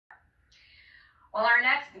Well, our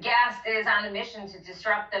next guest is on a mission to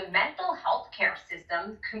disrupt the mental health care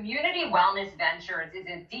system. Community Wellness Ventures is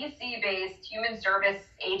a DC-based human service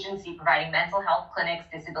agency providing mental health clinics,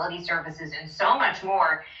 disability services, and so much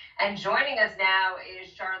more. And joining us now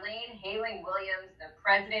is Charlene Haling-Williams, the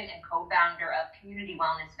president and co-founder of Community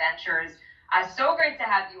Wellness Ventures. So great to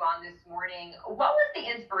have you on this morning. What was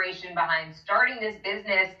the inspiration behind starting this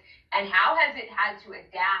business, and how has it had to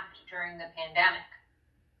adapt during the pandemic?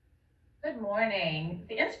 Good morning.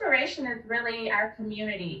 The inspiration is really our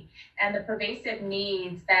community and the pervasive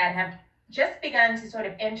needs that have just begun to sort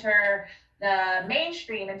of enter the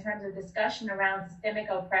mainstream in terms of discussion around systemic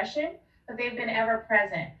oppression, but they've been ever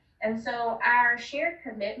present. And so our shared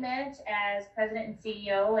commitment as president and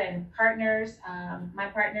CEO and partners, my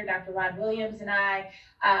partner, Dr. Rod Williams, and I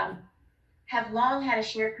have long had a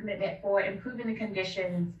shared commitment for improving the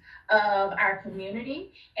conditions of our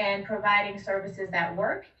community and providing services that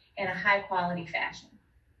work in a high quality fashion.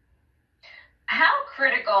 How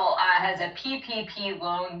critical has a PPP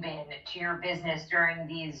loan been to your business during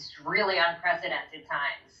these really unprecedented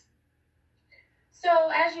times?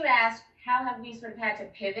 So as you asked, how have we sort of had to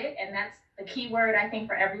pivot? And that's the key word, I think,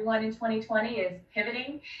 for everyone in 2020 is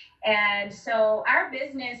pivoting. And so our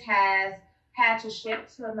business has had to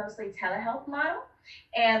shift to a mostly telehealth model.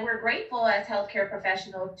 And we're grateful as healthcare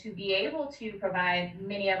professionals to be able to provide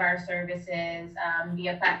many of our services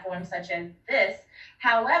via platforms such as this.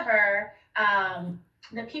 However,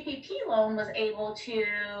 the PPP loan was able to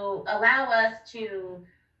allow us to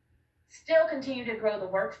still continue to grow the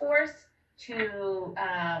workforce, to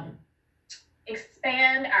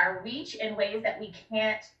expand our reach in ways that we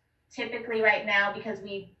can't typically right now, because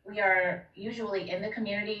we are usually in the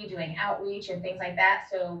community doing outreach and things like that.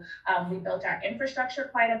 So we built our infrastructure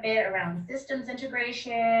quite a bit around systems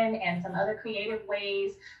integration and some other creative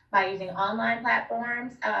ways by using online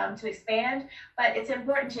platforms to expand. But it's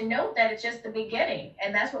important to note that it's just the beginning.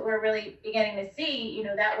 And that's what we're really beginning to see. You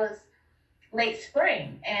know, that was late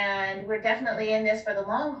spring, and we're definitely in this for the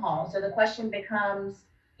long haul. So the question becomes,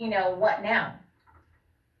 you know, what now?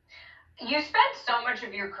 You spent so much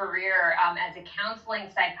of your career as a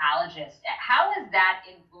counseling psychologist. How has that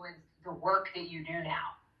influenced the work that you do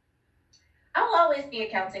now? I'll always be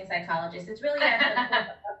a counseling psychologist. It's really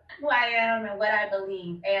who I am and what I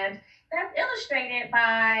believe. And that's illustrated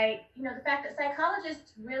by, you know, the fact that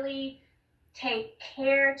psychologists really take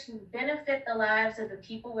care to benefit the lives of the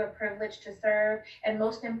people we're privileged to serve, and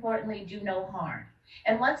most importantly, do no harm.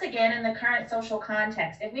 And once again, in the current social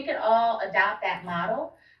context, if we could all adopt that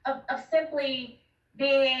model of simply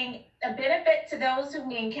being a benefit to those whom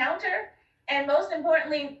we encounter, and most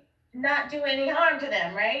importantly, not do any harm to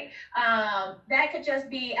them, right? That could just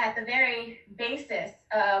be at the very basis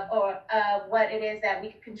of what it is that we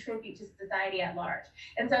could contribute to society at large.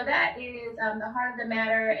 And so that is the heart of the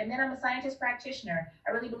matter. And then I'm a scientist practitioner.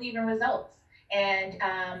 I really believe in results and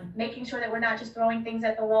making sure that we're not just throwing things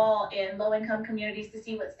at the wall in low-income communities to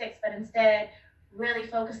see what sticks, but instead really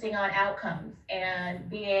focusing on outcomes and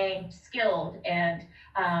being skilled and,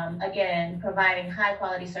 again, providing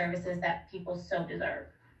high-quality services that people so deserve.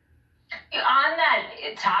 On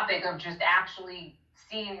that topic of just actually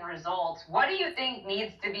seeing results, what do you think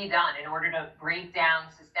needs to be done in order to break down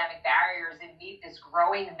systemic barriers and meet this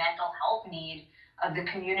growing mental health need of the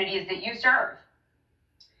communities that you serve?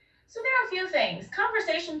 So there are a few things.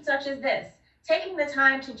 Conversations such as this, taking the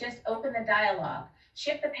time to just open the dialogue,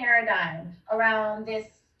 shift the paradigm around this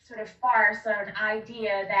sort of farce or an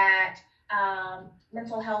idea that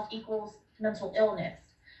mental health equals mental illness.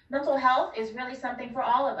 Mental health is really something for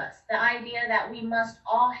all of us. The idea that we must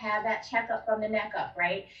all have that checkup from the neck up,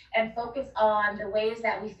 right? And focus on the ways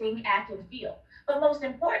that we think, act, and feel. But most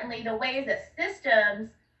importantly, the ways that systems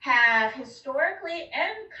have historically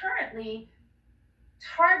and currently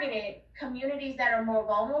targeted communities that are more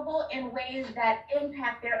vulnerable in ways that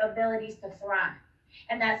impact their abilities to thrive.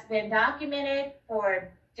 And that's been documented for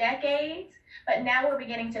decades, but now we're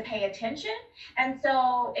beginning to pay attention. And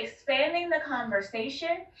so expanding the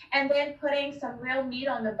conversation and then putting some real meat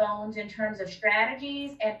on the bones in terms of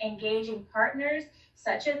strategies and engaging partners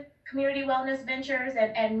such as Community Wellness Ventures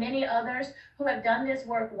and many others who have done this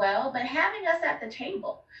work well, but having us at the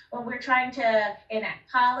table when we're trying to enact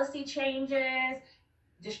policy changes,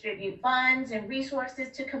 distribute funds and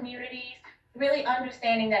resources to communities, really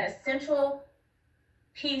understanding that a central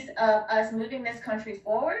piece of us moving this country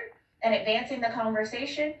forward and advancing the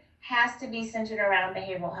conversation has to be centered around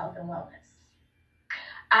behavioral health and wellness.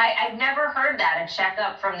 I've never heard that, a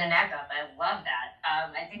checkup from the neck up. I love that.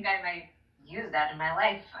 I think I might use that in my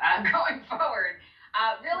life going forward.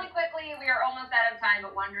 Really quickly, we are almost out of time,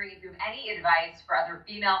 but wondering if you have any advice for other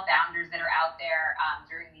female founders that are out there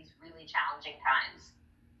during these really challenging times.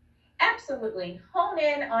 Absolutely. Hone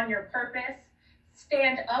in on your purpose.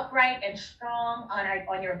 Stand upright and strong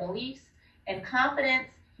on your beliefs and confidence,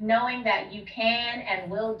 knowing that you can and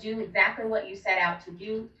will do exactly what you set out to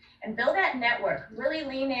do. And build that network. Really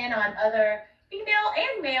lean in on other female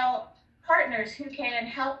and male partners who can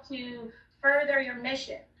help to further your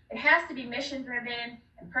mission. It has to be mission driven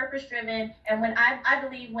and purpose driven. And when I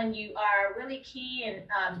believe when you are really keying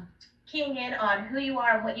in on who you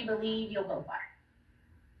are and what you believe, you'll go far.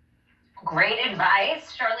 Great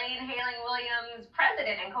advice. Charlene Haling Williams,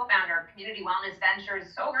 president and co-founder of Community Wellness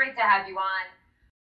Ventures. So great to have you on.